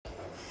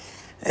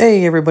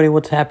Hey everybody,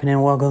 what's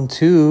happening? Welcome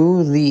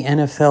to the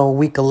NFL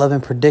Week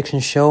 11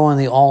 prediction show on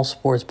the All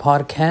Sports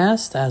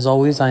Podcast. As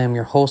always, I am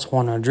your host,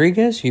 Juan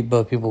Rodriguez.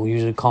 But people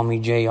usually call me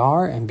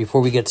JR. And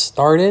before we get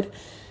started,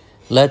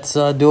 let's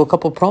do a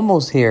couple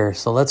promos here.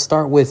 So let's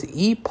start with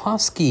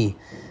ePosky.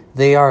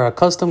 They are a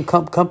custom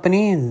cup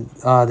company, and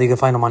they can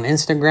find them on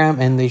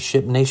Instagram, and they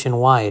ship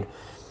nationwide.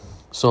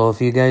 So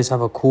if you guys have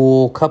a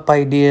cool cup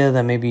idea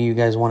that maybe you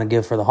guys want to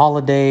give for the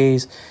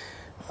holidays,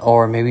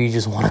 or maybe you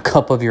just want a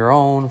cup of your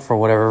own for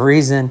whatever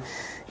reason,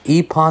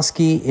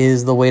 ePosky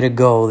is the way to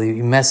go.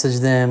 You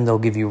message them, they'll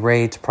give you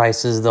rates,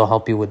 prices, they'll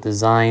help you with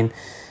design,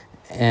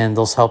 and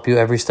they'll help you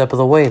every step of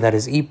the way. That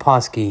is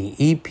ePosky,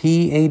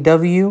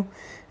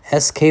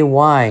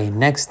 EPAWSKY.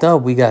 Next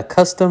up, we got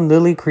Custom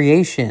Lily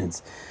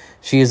Creations.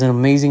 She is an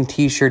amazing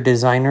t-shirt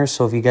designer,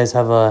 so if you guys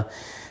have a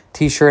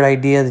t-shirt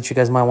idea that you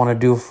guys might want to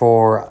do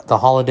for the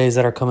holidays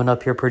that are coming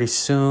up here pretty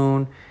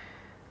soon,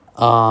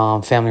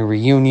 family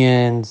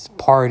reunions,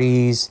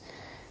 parties,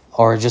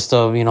 or just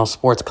a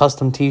sports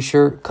custom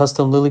t-shirt,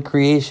 Custom Lily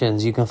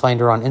Creations. You can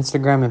find her on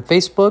Instagram and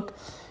Facebook.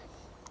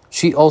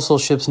 She also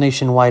ships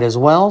nationwide as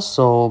well,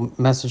 so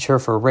message her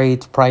for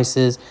rates,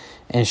 prices,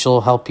 and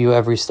she'll help you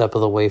every step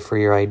of the way for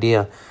your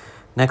idea.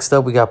 Next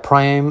up, we got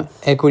Prime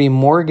Equity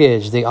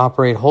Mortgage. They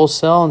operate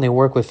wholesale and they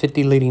work with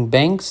 50 leading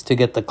banks to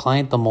get the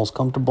client the most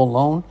comfortable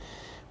loan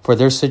for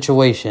their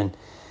situation.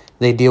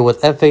 They deal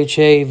with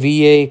FHA,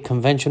 VA,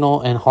 conventional,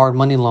 and hard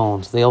money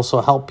loans. They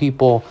also help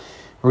people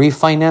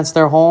refinance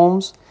their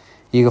homes.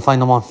 You can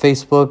find them on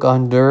Facebook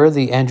under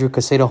the Andrew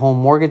Casado Home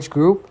Mortgage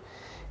Group.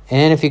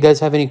 And if you guys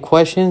have any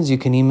questions, you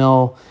can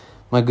email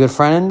my good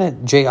friend,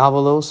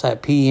 javalos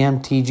at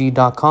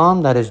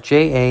PEMTG.com. That is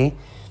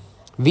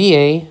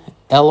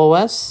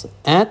JAVALOS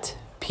at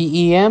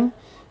PEMTG.com.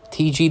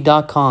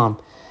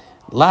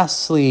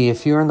 Lastly,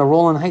 if you're in the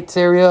Rolling Heights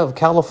area of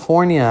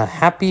California,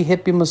 Happy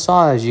Hippie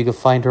Massage. You can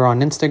find her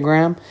on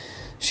Instagram.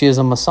 She is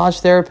a massage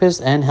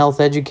therapist and health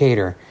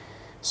educator.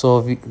 So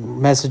if you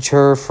message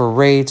her for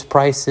rates,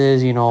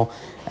 prices,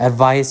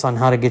 advice on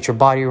how to get your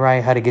body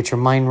right, how to get your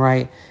mind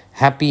right,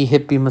 Happy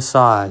Hippie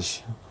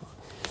Massage.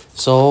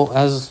 So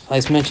as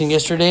I mentioned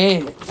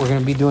yesterday, we're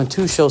going to be doing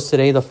two shows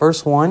today. The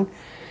first one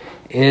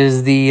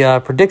is the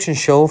prediction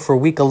show for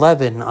Week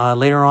 11.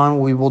 Later on,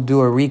 we will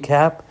do a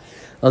recap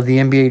of the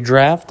NBA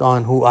draft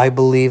on who I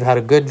believe had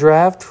a good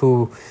draft,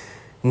 who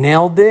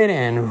nailed it,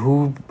 and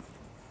who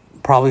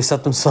probably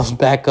set themselves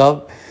back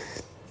up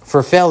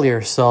for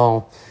failure.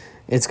 So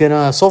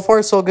so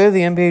far so good.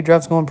 The NBA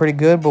draft's going pretty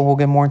good, but we'll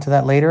get more into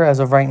that later. As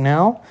of right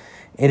now,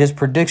 it is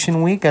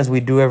prediction week, as we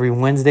do every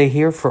Wednesday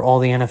here for all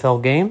the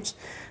NFL games.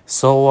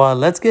 So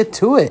let's get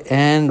to it,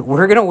 and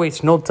we're going to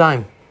waste no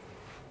time.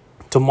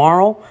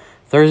 Tomorrow,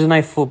 Thursday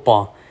Night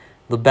Football.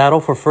 The battle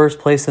for first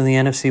place in the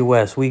NFC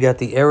West. We got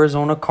the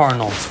Arizona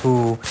Cardinals,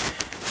 who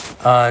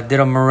did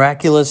a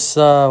miraculous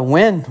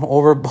win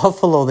over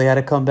Buffalo. They had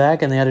to come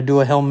back and they had to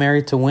do a Hail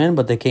Mary to win,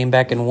 but they came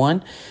back and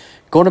won.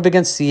 Going up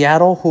against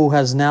Seattle, who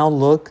has now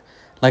looked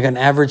like an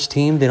average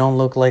team. They don't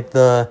look like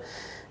the,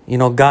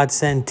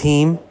 God-sent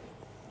team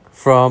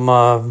from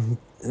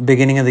the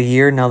beginning of the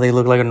year. Now they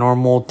look like a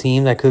normal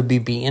team that could be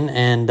beaten.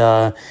 And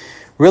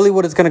really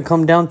what it's going to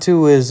come down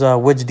to is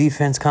which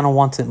defense kind of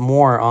wants it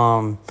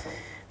more.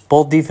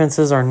 Both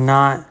defenses are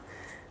not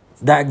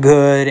that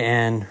good,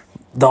 and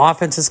the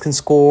offenses can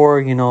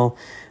score.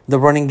 The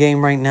running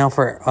game right now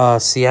for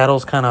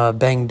Seattle's kind of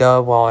banged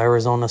up, while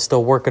Arizona's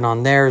still working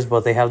on theirs,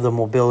 but they have the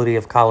mobility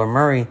of Kyler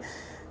Murray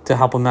to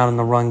help them out in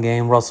the run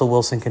game. Russell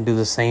Wilson can do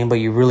the same, but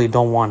you really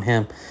don't want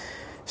him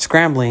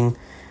scrambling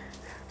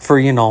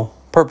for,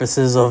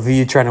 purposes of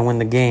you trying to win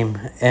the game.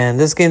 And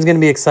this game's going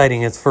to be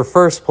exciting. It's for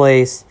first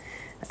place.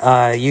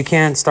 You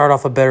can't start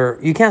off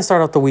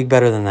the week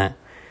better than that.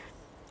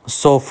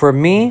 So for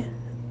me,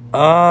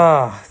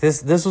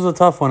 this was a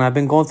tough one. I've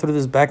been going through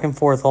this back and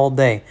forth all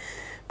day.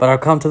 But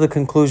I've come to the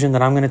conclusion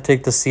that I'm going to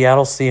take the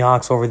Seattle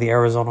Seahawks over the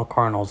Arizona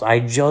Cardinals. I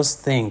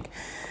just think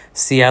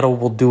Seattle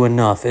will do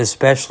enough,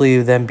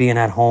 especially them being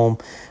at home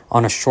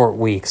on a short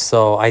week.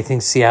 So I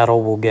think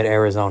Seattle will get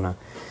Arizona.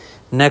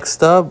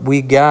 Next up,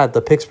 we got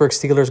the Pittsburgh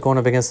Steelers going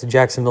up against the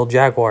Jacksonville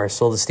Jaguars.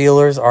 So the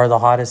Steelers are the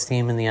hottest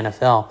team in the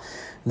NFL.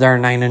 They're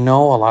 9-0.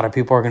 A lot of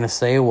people are going to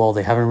say, well,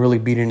 they haven't really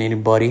beaten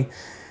anybody.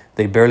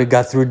 They barely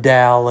got through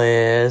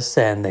Dallas,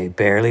 and they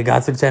barely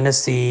got through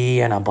Tennessee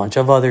and a bunch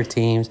of other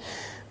teams.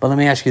 But let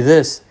me ask you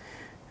this.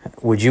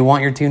 Would you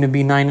want your team to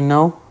be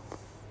 9-0?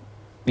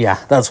 Yeah,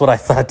 that's what I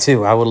thought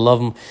too. I would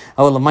love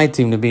my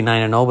team to be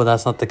 9-0, but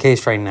that's not the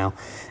case right now.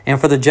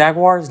 And for the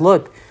Jaguars,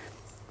 look,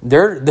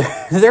 they're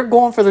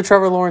going for the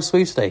Trevor Lawrence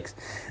sweepstakes.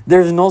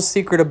 There's no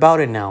secret about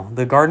it now.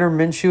 The Gardner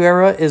Minshew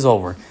era is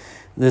over.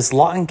 This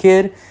Lawton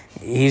kid,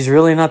 he's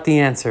really not the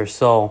answer.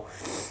 So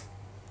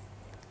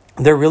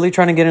they're really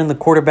trying to get in the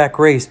quarterback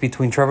race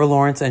between Trevor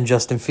Lawrence and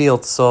Justin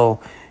Fields. So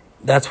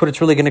that's what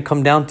it's really going to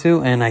come down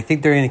to, and I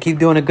think they're going to keep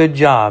doing a good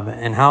job.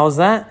 And how is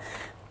that?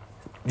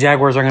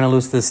 Jaguars are going to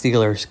lose to the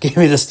Steelers. Give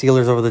me the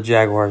Steelers over the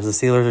Jaguars. The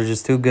Steelers are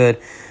just too good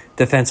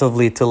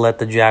defensively to let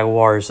the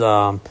Jaguars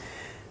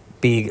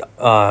be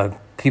kind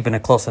keeping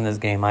it close in this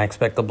game. I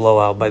expect a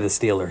blowout by the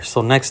Steelers.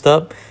 So next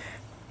up,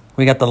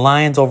 we got the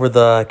Lions over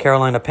the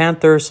Carolina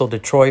Panthers. So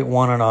Detroit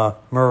won on a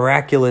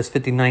miraculous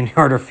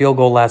 59-yarder field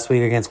goal last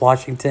week against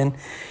Washington.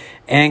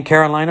 And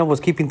Carolina was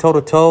keeping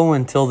toe-to-toe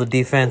until the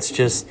defense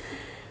just,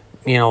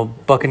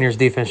 Buccaneers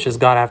defense just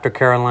got after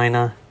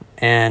Carolina.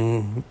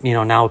 And,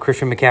 now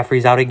Christian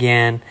McCaffrey's out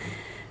again.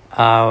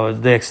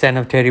 The extent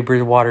of Teddy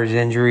Bridgewater's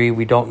injury,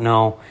 we don't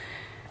know.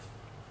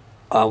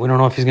 We don't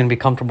know if he's going to be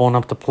comfortable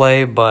enough to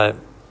play, but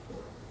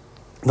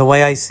the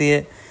way I see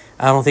it,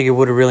 I don't think it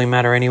would really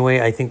matter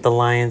anyway. I think the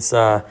Lions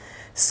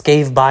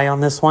scathed by on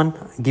this one.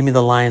 Give me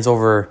the Lions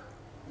over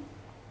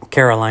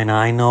Carolina.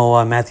 I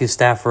know Matthew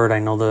Stafford, I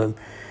know the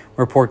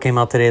report came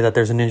out today that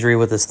there's an injury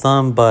with his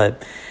thumb,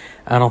 but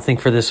I don't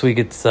think for this week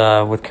it's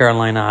with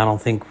Carolina. I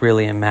don't think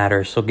really it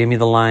matters. So give me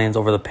the Lions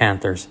over the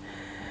Panthers.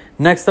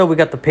 Next up, we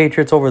got the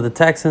Patriots over the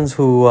Texans,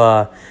 who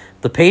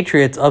the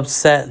Patriots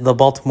upset the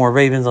Baltimore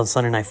Ravens on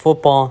Sunday Night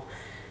Football.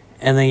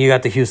 And then you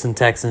got the Houston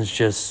Texans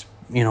just,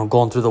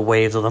 going through the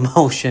waves of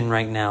emotion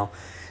right now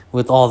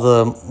with all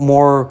the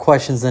more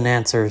questions than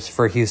answers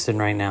for Houston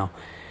right now.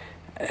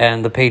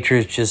 And the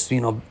Patriots just,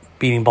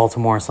 beating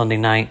Baltimore on Sunday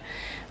night.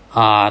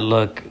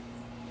 Look,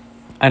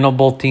 I know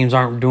both teams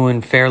aren't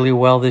doing fairly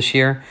well this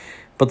year,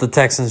 but the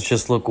Texans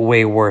just look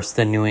way worse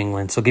than New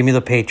England. So give me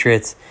the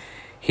Patriots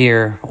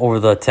here over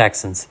the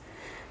Texans.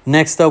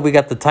 Next up, we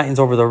got the Titans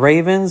over the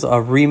Ravens,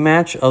 a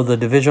rematch of the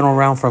divisional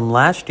round from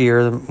last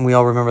year. We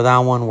all remember that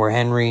one where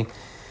Henry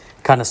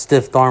kind of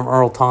stiff-armed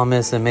Earl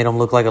Thomas and made him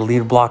look like a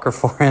lead blocker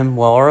for him.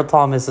 Well, Earl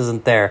Thomas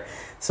isn't there,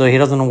 so he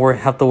doesn't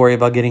have to worry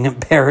about getting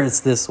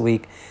embarrassed this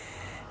week.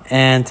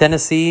 And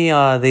Tennessee,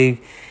 they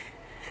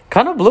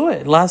kind of blew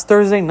it last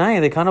Thursday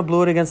night. They kind of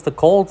blew it against the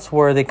Colts,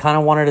 where they kind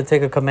of wanted to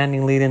take a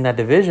commanding lead in that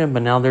division,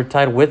 but now they're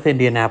tied with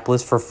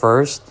Indianapolis for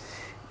first.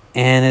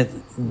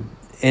 And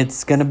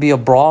it's going to be a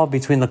brawl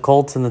between the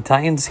Colts and the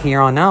Titans here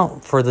on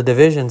out for the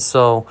division.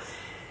 So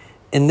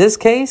in this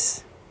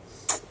case,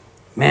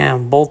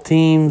 man, both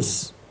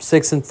teams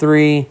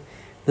 6-3.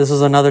 This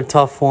was another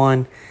tough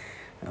one.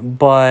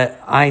 But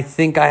I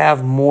think I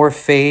have more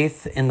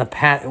faith in the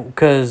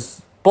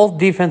because both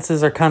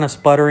defenses are kind of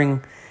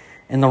sputtering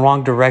in the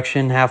wrong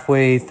direction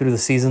halfway through the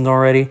season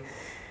already.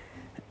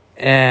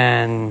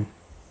 And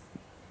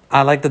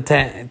I like the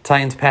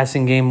Titans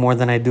passing game more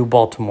than I do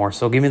Baltimore.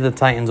 So give me the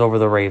Titans over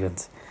the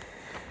Ravens.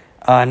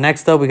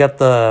 Next up, we got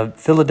the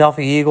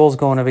Philadelphia Eagles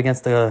going up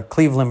against the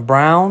Cleveland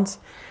Browns.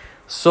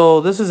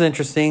 So this is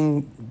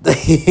interesting. The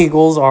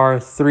Eagles are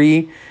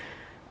 3-4-1,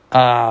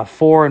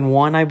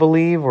 I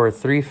believe, or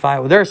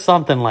 3-5. There's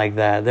something like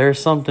that. There's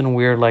something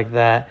weird like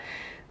that.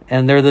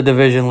 And they're the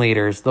division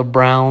leaders. The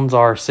Browns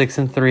are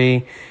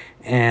 6-3,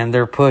 and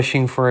they're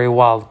pushing for a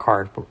wild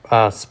card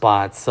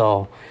spot.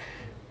 So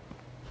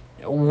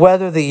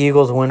whether the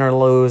Eagles win or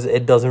lose,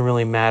 it doesn't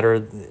really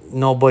matter.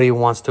 Nobody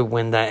wants to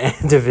win that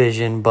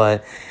division,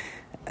 but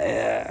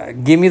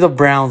give me the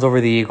Browns over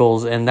the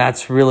Eagles, and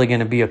that's really going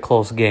to be a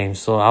close game.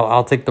 So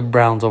I'll take the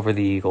Browns over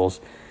the Eagles.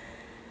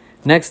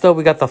 Next up,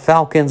 we got the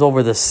Falcons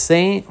over the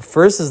Saints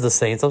versus the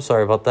Saints. I'm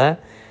sorry about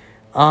that.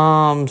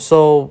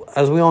 So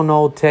as we all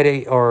know,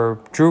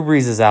 Drew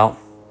Brees is out.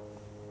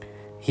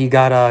 He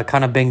got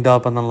kind of banged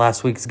up on the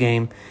last week's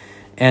game.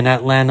 And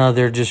Atlanta,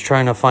 they're just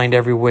trying to find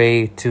every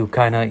way to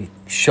kind of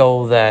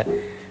show that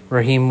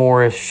Raheem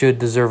Morris should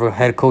deserve a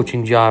head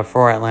coaching job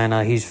for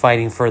Atlanta. He's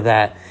fighting for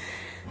that.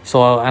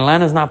 So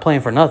Atlanta's not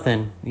playing for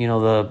nothing.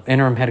 The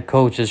interim head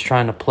coach is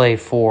trying to play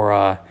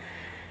for,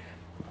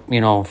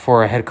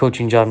 for a head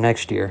coaching job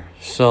next year.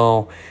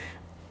 So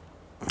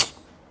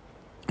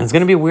it's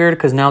going to be weird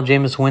because now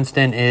Jameis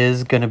Winston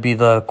is going to be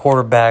the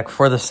quarterback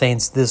for the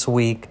Saints this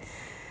week.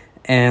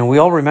 And we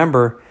all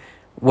remember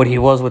what he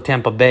was with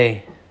Tampa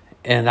Bay.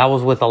 And that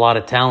was with a lot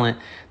of talent.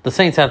 The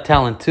Saints have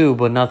talent too,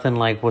 but nothing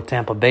like what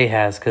Tampa Bay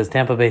has, because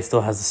Tampa Bay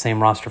still has the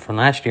same roster from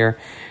last year.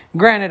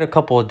 Granted, a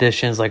couple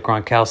additions like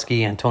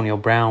Gronkowski, Antonio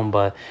Brown,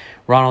 but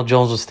Ronald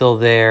Jones was still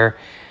there.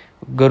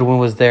 Goodwin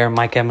was there.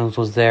 Mike Evans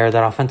was there.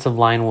 That offensive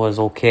line was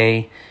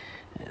okay.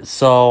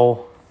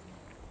 So,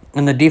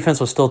 and the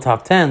defense was still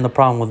top 10. The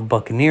problem with the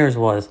Buccaneers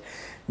was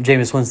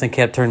Jameis Winston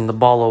kept turning the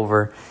ball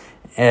over,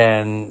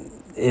 and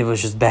it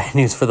was just bad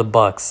news for the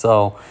Bucs.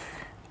 So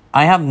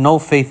I have no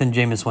faith in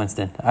Jameis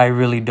Winston. I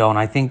really don't.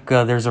 I think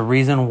there's a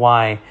reason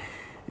why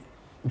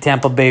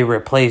Tampa Bay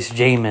replaced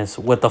Jameis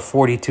with a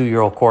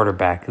 42-year-old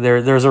quarterback.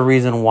 There's a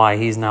reason why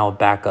he's now a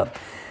backup.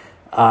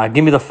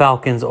 Give me the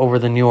Falcons over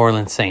the New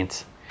Orleans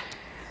Saints.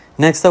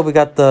 Next up, we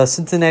got the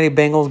Cincinnati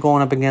Bengals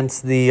going up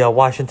against the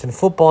Washington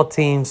football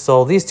team.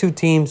 So these two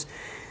teams,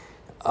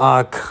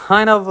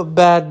 kind of a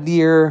bad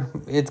year.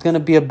 It's going to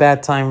be a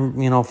bad time,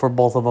 for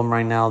both of them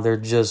right now. They're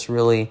just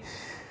really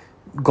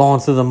going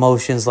through the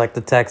motions like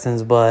the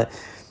Texans, but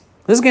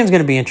this game's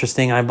going to be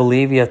interesting, I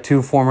believe. You have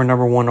two former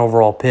number one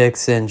overall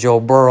picks, and Joe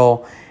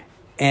Burrow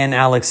and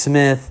Alex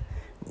Smith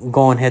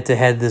going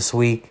head-to-head this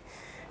week.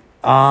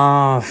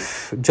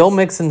 Joe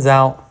Mixon's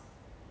out,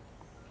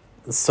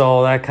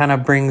 so that kind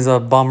of brings a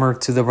bummer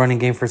to the running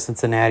game for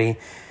Cincinnati.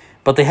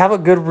 But they have a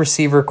good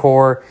receiver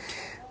core.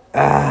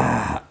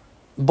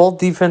 both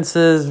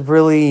defenses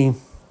really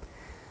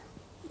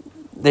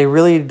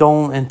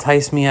don't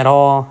entice me at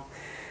all.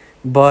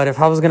 But if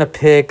I was going to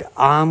pick,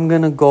 I'm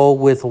going to go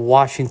with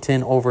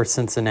Washington over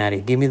Cincinnati.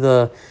 Give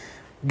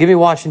me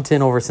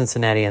Washington over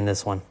Cincinnati in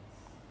this one.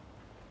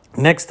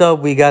 Next up,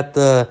 we got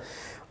the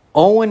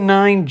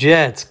 0-9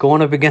 Jets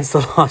going up against the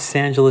Los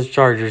Angeles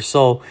Chargers.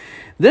 So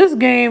this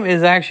game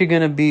is actually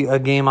going to be a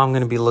game I'm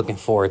going to be looking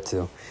forward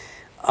to.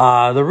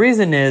 The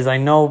reason is I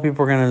know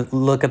people are going to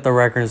look at the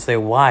record and say,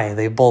 why?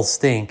 They both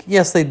stink.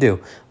 Yes, they do.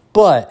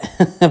 But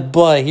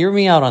hear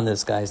me out on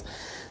this, guys.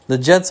 The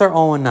Jets are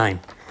 0-9.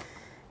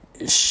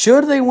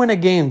 Should they win a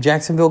game,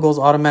 Jacksonville goes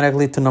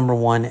automatically to number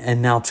 1,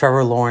 and now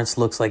Trevor Lawrence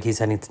looks like he's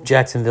heading to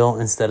Jacksonville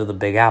instead of the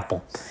Big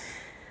Apple.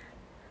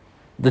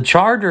 The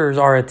Chargers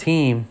are a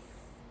team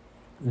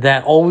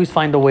that always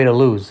find a way to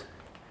lose.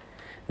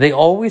 They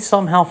always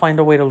somehow find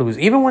a way to lose.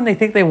 Even when they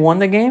think they won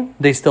the game,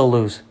 they still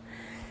lose.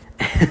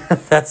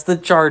 That's the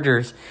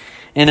Chargers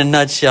in a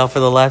nutshell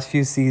for the last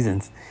few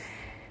seasons.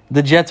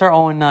 The Jets are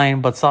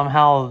 0-9, but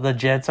somehow the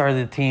Jets are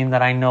the team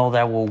that I know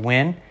that will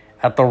win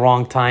at the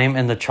wrong time,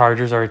 and the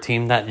Chargers are a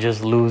team that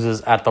just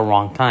loses at the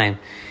wrong time.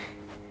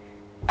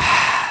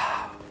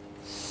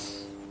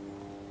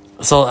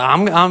 So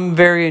I'm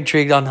very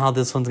intrigued on how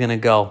this one's going to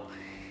go.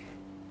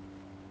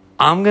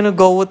 I'm going to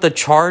go with the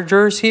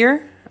Chargers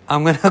here.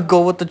 I'm going to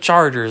go with the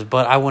Chargers,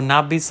 but I will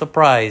not be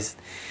surprised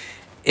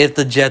if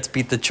the Jets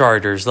beat the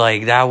Chargers.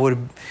 Like, that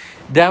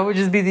would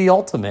just be the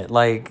ultimate.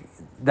 Like,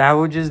 that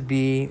would just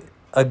be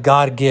a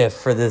God gift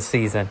for this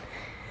season.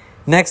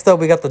 Next up,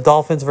 we got the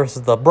Dolphins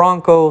versus the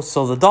Broncos.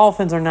 So the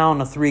Dolphins are now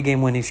on a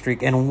 3-game winning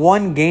streak and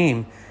 1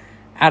 game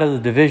out of the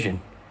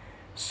division.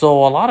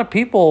 So a lot of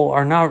people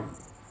are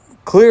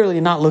clearly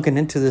not looking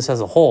into this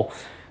as a whole.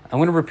 I'm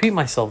going to repeat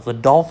myself. The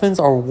Dolphins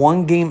are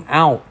 1 game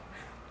out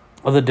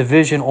of the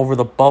division over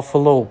the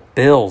Buffalo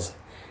Bills.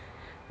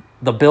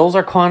 The Bills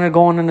are kind of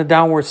going in a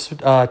downward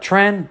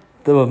trend.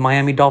 The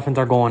Miami Dolphins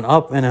are going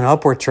up in an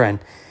upward trend.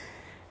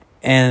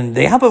 And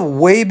they have a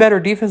way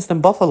better defense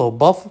than Buffalo.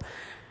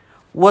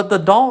 What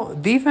the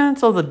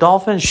defense of the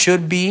Dolphins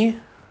should be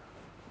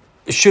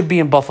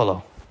in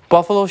Buffalo.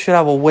 Buffalo should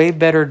have a way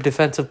better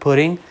defensive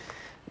footing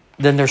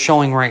than they're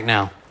showing right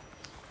now.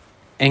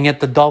 And yet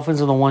the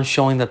Dolphins are the ones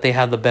showing that they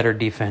have the better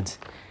defense.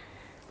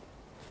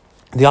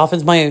 The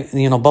offense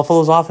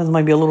Buffalo's offense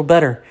might be a little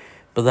better,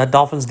 but that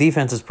Dolphins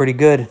defense is pretty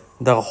good.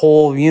 The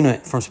whole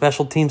unit, from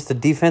special teams to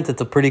defense,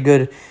 it's a pretty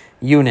good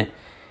unit.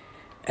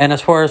 And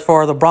as far as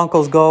the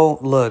Broncos go,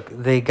 look,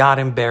 they got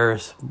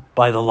embarrassed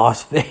by the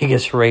Las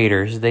Vegas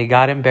Raiders. They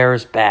got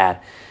embarrassed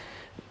bad.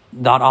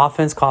 That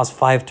offense caused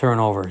 5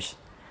 turnovers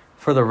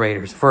for the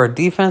Raiders. For a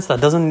defense that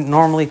doesn't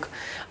normally...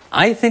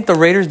 I think the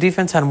Raiders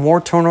defense had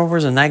more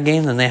turnovers in that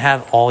game than they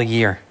have all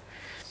year.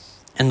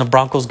 And the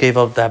Broncos gave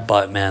up that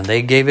butt, man.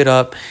 They gave it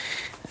up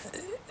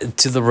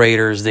to the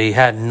Raiders. They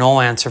had no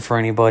answer for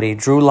anybody.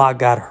 Drew Lock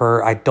got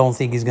hurt. I don't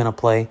think he's going to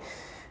play.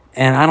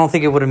 And I don't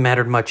think it would have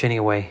mattered much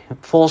anyway.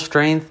 Full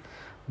strength.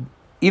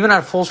 Even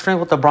at full strength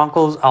with the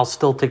Broncos, I'll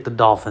still take the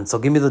Dolphins. So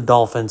give me the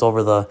Dolphins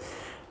over the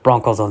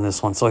Broncos on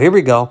this one. So here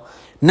we go.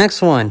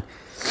 Next one.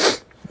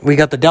 We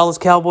got the Dallas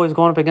Cowboys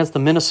going up against the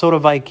Minnesota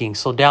Vikings.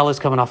 So Dallas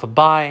coming off a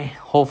bye.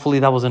 Hopefully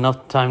that was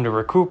enough time to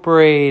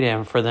recuperate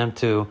and for them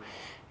to,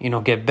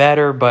 get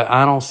better. But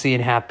I don't see it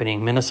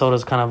happening.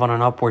 Minnesota's kind of on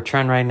an upward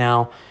trend right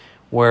now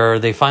where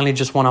they finally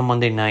just won on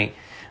Monday night.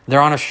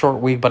 They're on a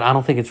short week, but I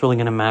don't think it's really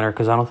going to matter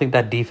because I don't think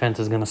that defense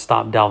is going to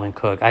stop Dalvin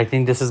Cook. I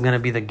think this is going to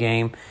be the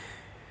game.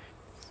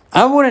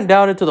 I wouldn't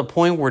doubt it to the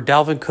point where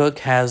Dalvin Cook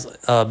has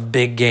a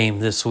big game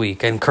this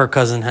week and Kirk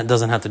Cousins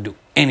doesn't have to do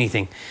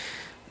anything.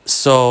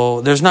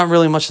 So there's not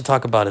really much to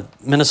talk about it.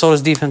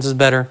 Minnesota's defense is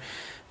better.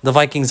 The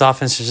Vikings'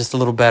 offense is just a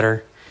little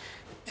better.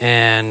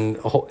 And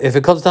if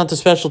it comes down to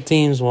special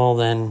teams, well,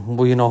 then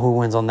you know who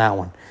wins on that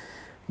one.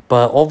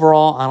 But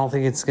overall, I don't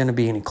think it's going to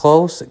be any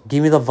close.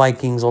 Give me the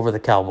Vikings over the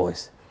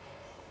Cowboys.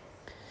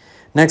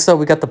 Next up,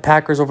 we got the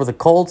Packers over the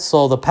Colts.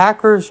 So the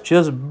Packers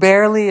just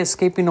barely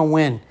escaping a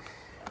win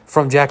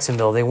from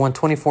Jacksonville. They won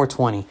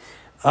 24-20.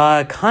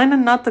 Kind of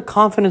not the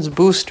confidence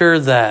booster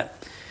that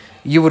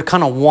you would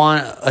kind of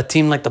want a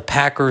team like the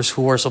Packers,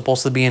 who are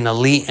supposed to be an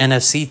elite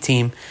NFC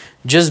team,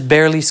 just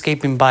barely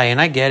escaping by. And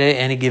I get it,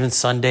 any given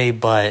Sunday,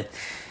 but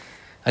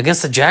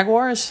against the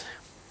Jaguars?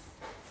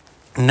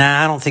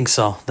 Nah, I don't think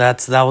so.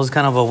 That was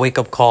kind of a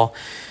wake-up call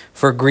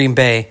for Green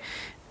Bay.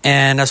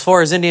 And as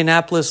far as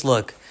Indianapolis,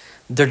 look,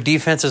 their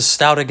defense is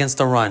stout against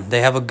the run. They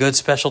have a good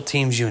special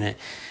teams unit.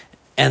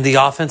 And the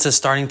offense is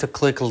starting to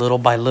click little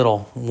by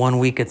little. 1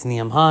 week it's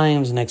Nyheim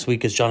Hines. Next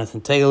week it's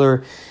Jonathan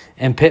Taylor.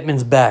 And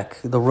Pittman's back,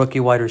 the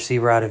rookie wide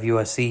receiver out of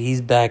USC.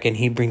 He's back, and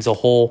he brings a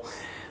whole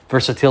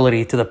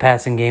versatility to the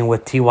passing game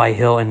with T.Y.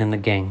 Hilton in the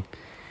gang.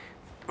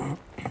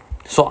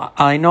 So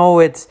I know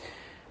it's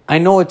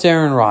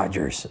Aaron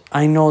Rodgers.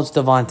 I know it's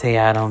Devontae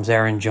Adams,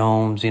 Aaron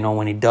Jones,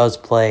 when he does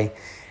play.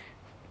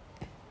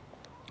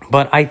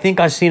 But I think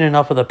I've seen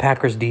enough of the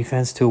Packers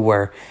defense to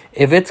where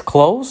if it's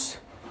close,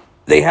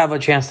 they have a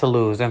chance to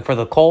lose. And for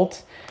the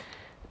Colts,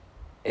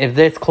 if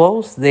it's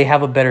close, they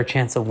have a better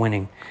chance of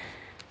winning.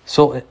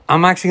 So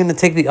I'm actually going to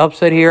take the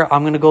upset here.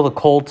 I'm going to go the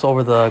Colts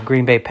over the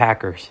Green Bay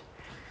Packers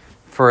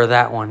for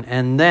that one.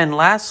 And then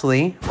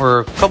lastly, or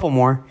a couple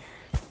more,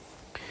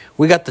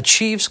 we got the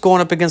Chiefs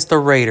going up against the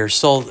Raiders.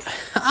 So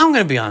I'm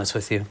going to be honest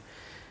with you.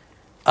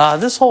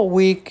 This whole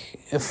week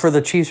for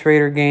the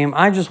Chiefs-Raider game,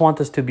 I just want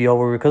this to be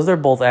over because they're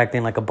both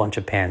acting like a bunch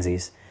of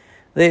pansies.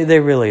 They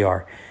really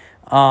are.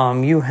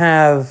 You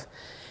have,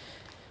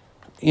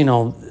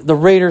 the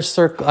Raiders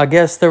circle. I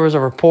guess there was a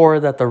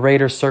report that the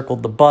Raiders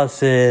circled the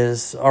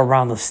buses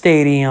around the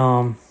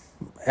stadium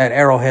at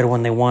Arrowhead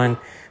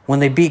when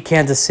they beat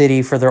Kansas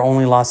City for their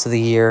only loss of the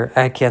year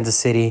at Kansas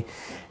City.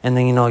 And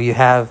then, you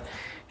have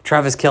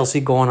Travis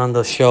Kelce going on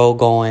the show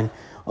going,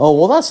 oh,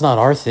 well, that's not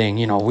our thing.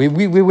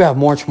 We have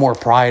much more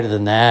pride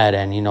than that.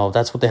 And,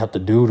 that's what they have to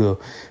do to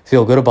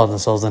feel good about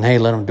themselves. And, hey,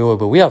 let them do it.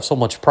 But we have so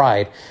much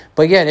pride.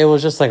 But, yet, it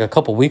was just like a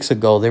couple weeks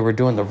ago. They were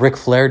doing the Ric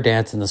Flair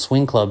dance and the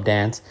Swing Club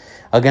dance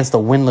against the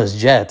winless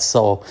Jets.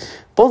 So,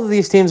 both of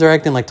these teams are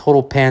acting like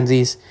total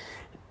pansies.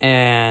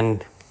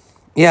 And,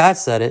 yeah, I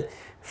said it.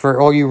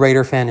 For all you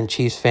Raider fan and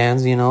Chiefs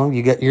fans,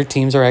 your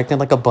teams are acting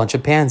like a bunch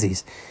of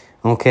pansies.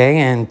 Okay?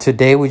 And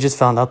today we just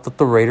found out that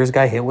the Raiders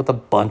got hit with a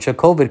bunch of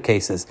COVID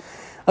cases.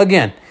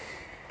 Again,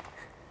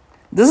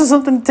 this is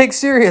something to take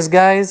serious,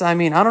 guys. I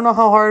mean, I don't know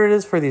how hard it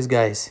is for these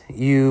guys.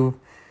 You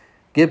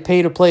get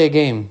paid to play a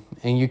game,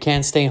 and you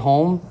can't stay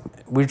home.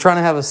 We're trying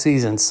to have a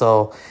season,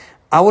 so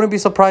I wouldn't be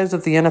surprised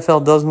if the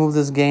NFL does move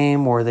this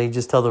game or they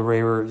just tell the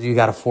Raiders you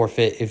got to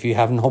forfeit if you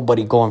have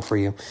nobody going for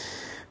you.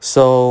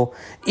 So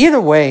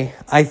either way,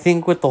 I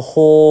think with the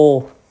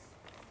whole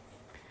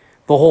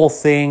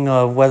thing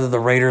of whether the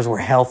Raiders were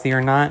healthy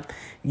or not,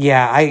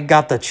 yeah, I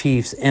got the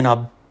Chiefs in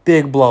a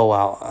big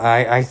blowout.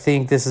 I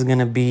think this is going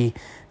to be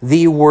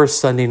the worst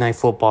Sunday Night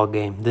Football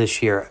game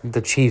this year.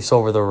 The Chiefs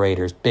over the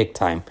Raiders, big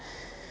time.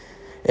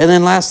 And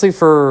then lastly,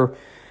 for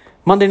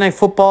Monday Night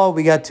Football,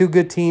 we got two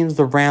good teams.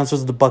 The Rams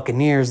versus the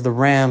Buccaneers. The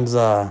Rams,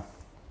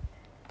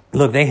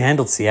 they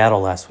handled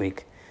Seattle last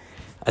week.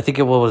 I think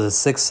it was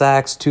 6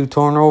 sacks, 2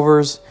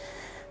 turnovers.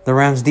 The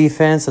Rams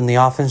defense and the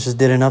offense just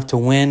did enough to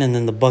win, and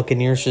then the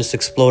Buccaneers just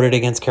exploded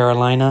against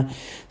Carolina.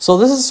 So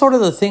this is sort of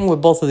the thing with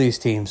both of these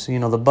teams.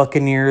 The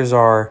Buccaneers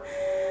are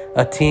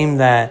a team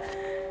that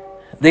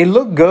they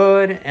look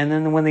good, and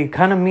then when they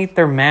kind of meet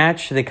their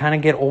match, they kind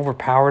of get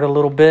overpowered a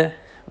little bit.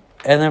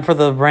 And then for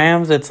the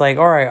Rams, it's like,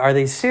 all right, are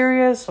they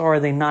serious or are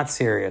they not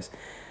serious?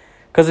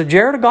 Because if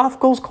Jared Goff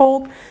goes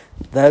cold,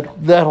 that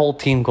whole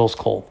team goes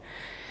cold.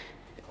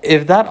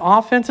 If that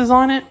offense is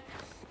on it,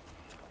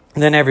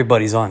 then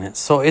everybody's on it.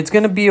 So it's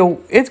gonna be an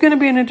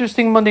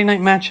interesting Monday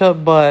night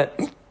matchup, but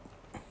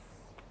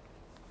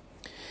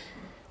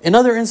in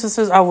other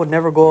instances, I would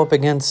never go up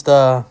against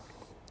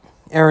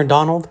Aaron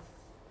Donald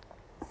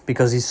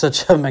because he's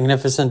such a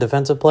magnificent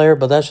defensive player,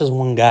 but that's just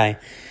one guy.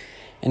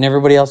 And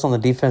everybody else on the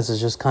defense is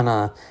just kind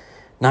of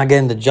not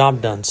getting the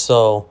job done.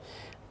 So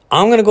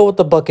I'm going to go with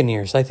the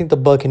Buccaneers. I think the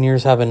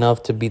Buccaneers have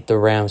enough to beat the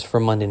Rams for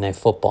Monday Night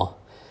Football.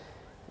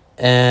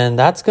 And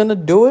that's going to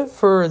do it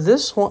for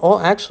this one. Oh,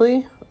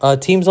 actually,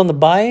 teams on the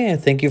bye.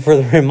 Thank you for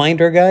the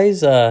reminder,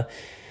 guys.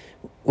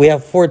 We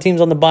have 4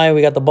 teams on the bye.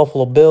 We got the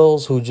Buffalo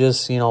Bills, who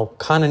just,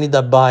 kind of need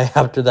that bye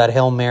after that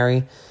Hail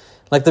Mary.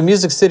 Like the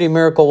Music City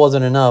Miracle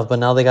wasn't enough, but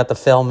now they got the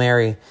Hail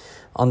Mary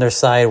on their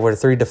side where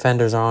 3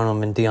 defenders are on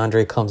them and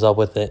DeAndre comes up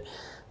with it.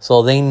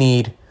 So they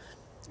need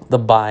the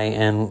bye,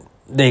 and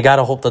they got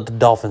to hope that the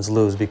Dolphins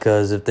lose,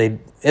 because if they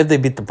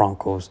beat the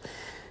Broncos,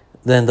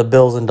 then the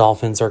Bills and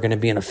Dolphins are going to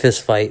be in a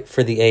fist fight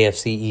for the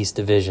AFC East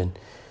division.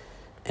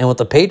 And with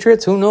the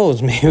Patriots, who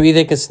knows? Maybe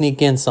they could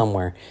sneak in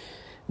somewhere.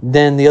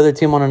 Then the other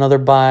team on another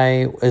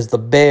bye is the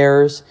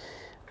Bears.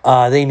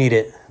 They need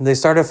it. They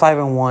started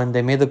 5-1.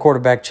 They made the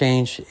quarterback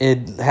change.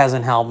 It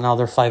hasn't helped. Now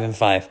they're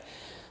 5-5.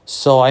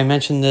 So I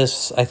mentioned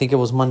this, I think it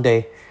was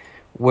Monday,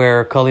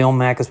 where Khalil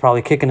Mack is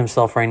probably kicking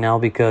himself right now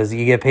because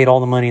you get paid all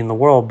the money in the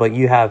world, but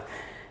you have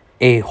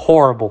a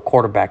horrible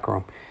quarterback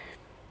room.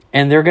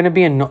 And they're going to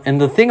be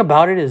and the thing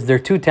about it is they're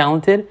too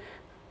talented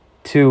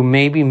to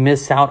maybe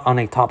miss out on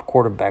a top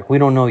quarterback. We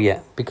don't know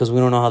yet because we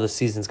don't know how the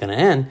season's going to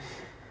end.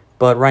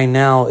 But right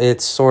now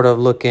it's sort of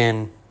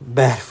looking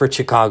bad for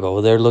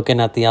Chicago. They're looking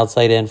at the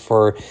outside end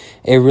for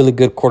a really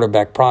good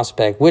quarterback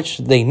prospect, which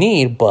they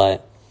need,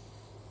 but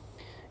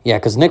yeah,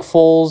 because Nick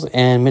Foles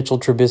and Mitchell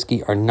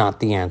Trubisky are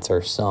not the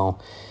answer. So,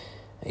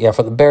 yeah,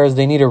 for the Bears,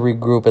 they need to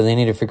regroup and they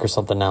need to figure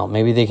something out.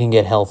 Maybe they can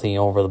get healthy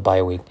over the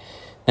bye week.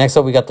 Next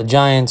up, we got the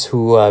Giants,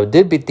 who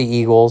did beat the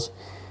Eagles,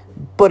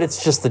 but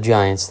it's just the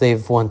Giants.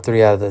 They've won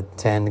 3 out of the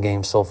 10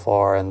 games so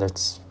far, and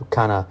it's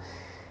kind of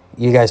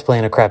you guys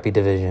playing a crappy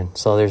division.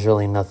 So there's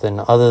really nothing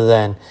other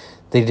than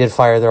they did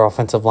fire their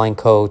offensive line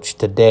coach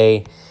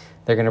today.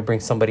 They're going to bring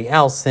somebody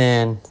else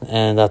in,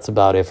 and that's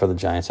about it for the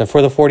Giants. And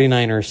for the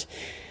 49ers,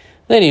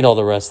 they need all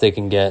the rest they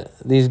can get.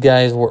 These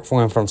guys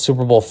went from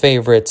Super Bowl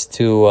favorites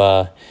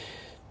to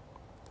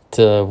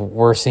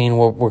we're seeing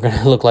what we're going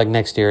to look like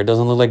next year. It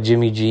doesn't look like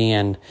Jimmy G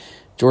and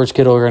George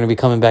Kittle are going to be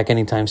coming back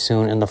anytime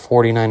soon, and the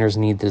 49ers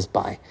need this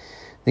bye.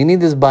 They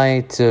need this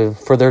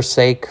for their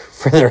sake,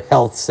 for their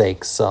health's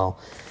sake. So,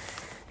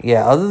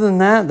 yeah, other than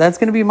that, that's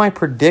going to be my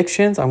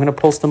predictions. I'm going to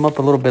post them up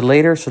a little bit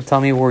later. So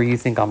tell me where you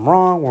think I'm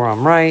wrong, where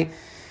I'm right,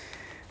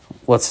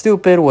 what's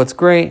stupid, what's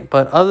great.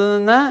 But other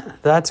than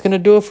that, that's going to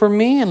do it for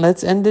me. And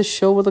let's end this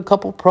show with a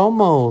couple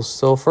promos.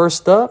 So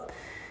first up,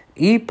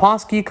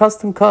 Eposki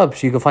Custom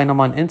Cups. You can find them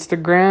on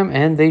Instagram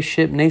and they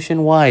ship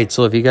nationwide.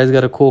 So if you guys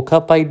got a cool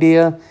cup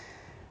idea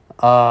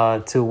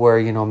to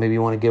where, maybe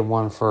you want to get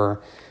one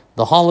for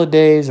the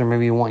holidays or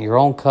maybe you want your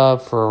own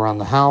cup for around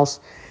the house,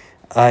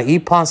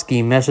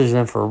 Eposki, message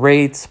them for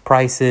rates,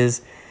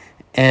 prices,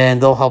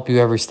 and they'll help you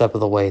every step of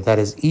the way. That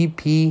is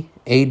Epawsky.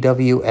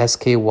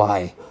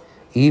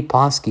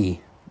 Eposki.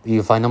 You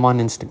can find them on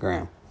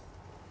Instagram.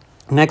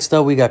 Next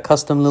up, we got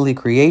Custom Lily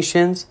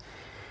Creations.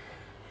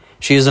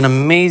 She is an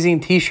amazing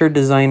t-shirt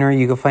designer.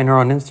 You can find her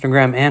on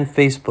Instagram and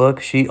Facebook.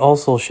 She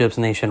also ships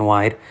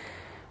nationwide.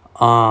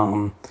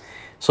 So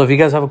if you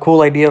guys have a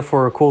cool idea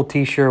for a cool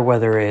t-shirt,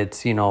 whether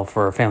it's,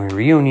 for a family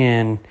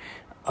reunion,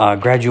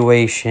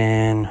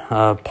 graduation,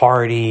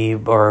 party,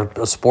 or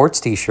a sports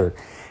t-shirt,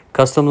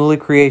 Custom Lily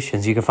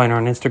Creations. You can find her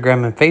on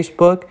Instagram and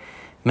Facebook.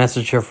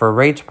 Message her for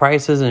rates,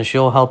 prices, and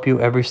she'll help you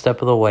every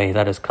step of the way.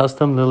 That is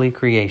Custom Lily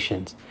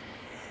Creations.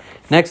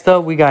 Next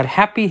up, we got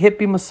Happy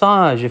Hippie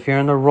Massage. If you're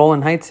in the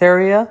Rolling Heights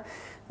area,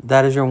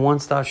 that is your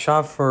one-stop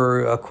shop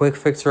for a quick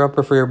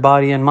fixer-upper for your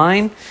body and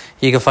mind.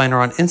 You can find her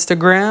on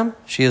Instagram.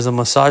 She is a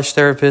massage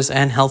therapist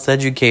and health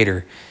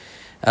educator.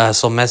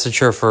 So message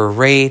her for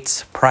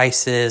rates,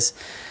 prices,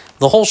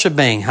 the whole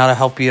shebang, how to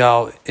help you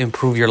out,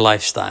 improve your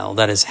lifestyle.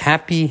 That is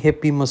Happy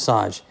Hippie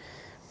Massage.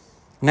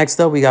 Next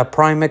up, we got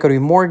Prime Equity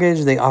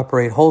Mortgage. They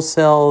operate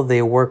wholesale.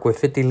 They work with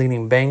 50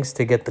 leading banks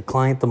to get the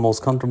client the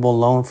most comfortable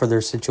loan for their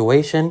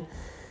situation.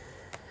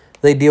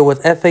 They deal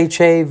with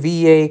FHA,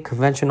 VA,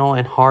 conventional,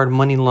 and hard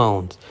money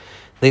loans.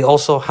 They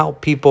also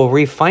help people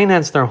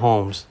refinance their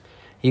homes.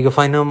 You can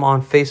find them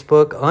on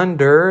Facebook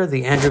under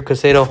the Andrew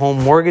Casado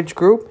Home Mortgage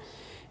Group.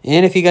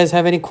 And if you guys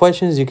have any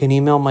questions, you can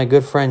email my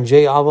good friend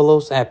Jay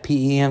Avalos at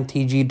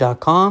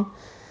PEMTG.com.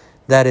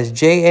 That is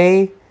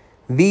JAVALOS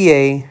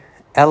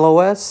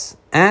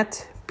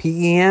at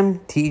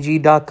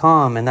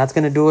PEMTG.com. And that's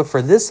going to do it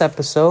for this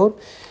episode.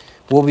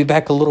 We'll be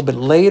back a little bit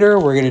later.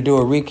 We're going to do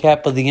a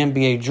recap of the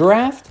NBA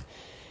draft.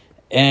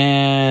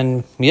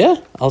 And yeah,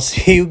 I'll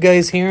see you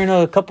guys here in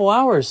a couple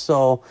hours.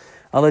 So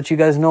I'll let you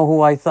guys know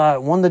who I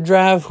thought won the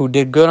draft, who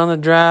did good on the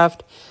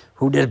draft,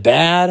 who did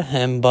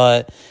bad.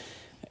 But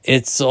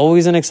it's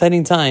always an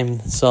exciting time.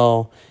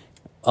 So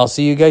I'll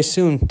see you guys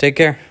soon. Take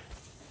care.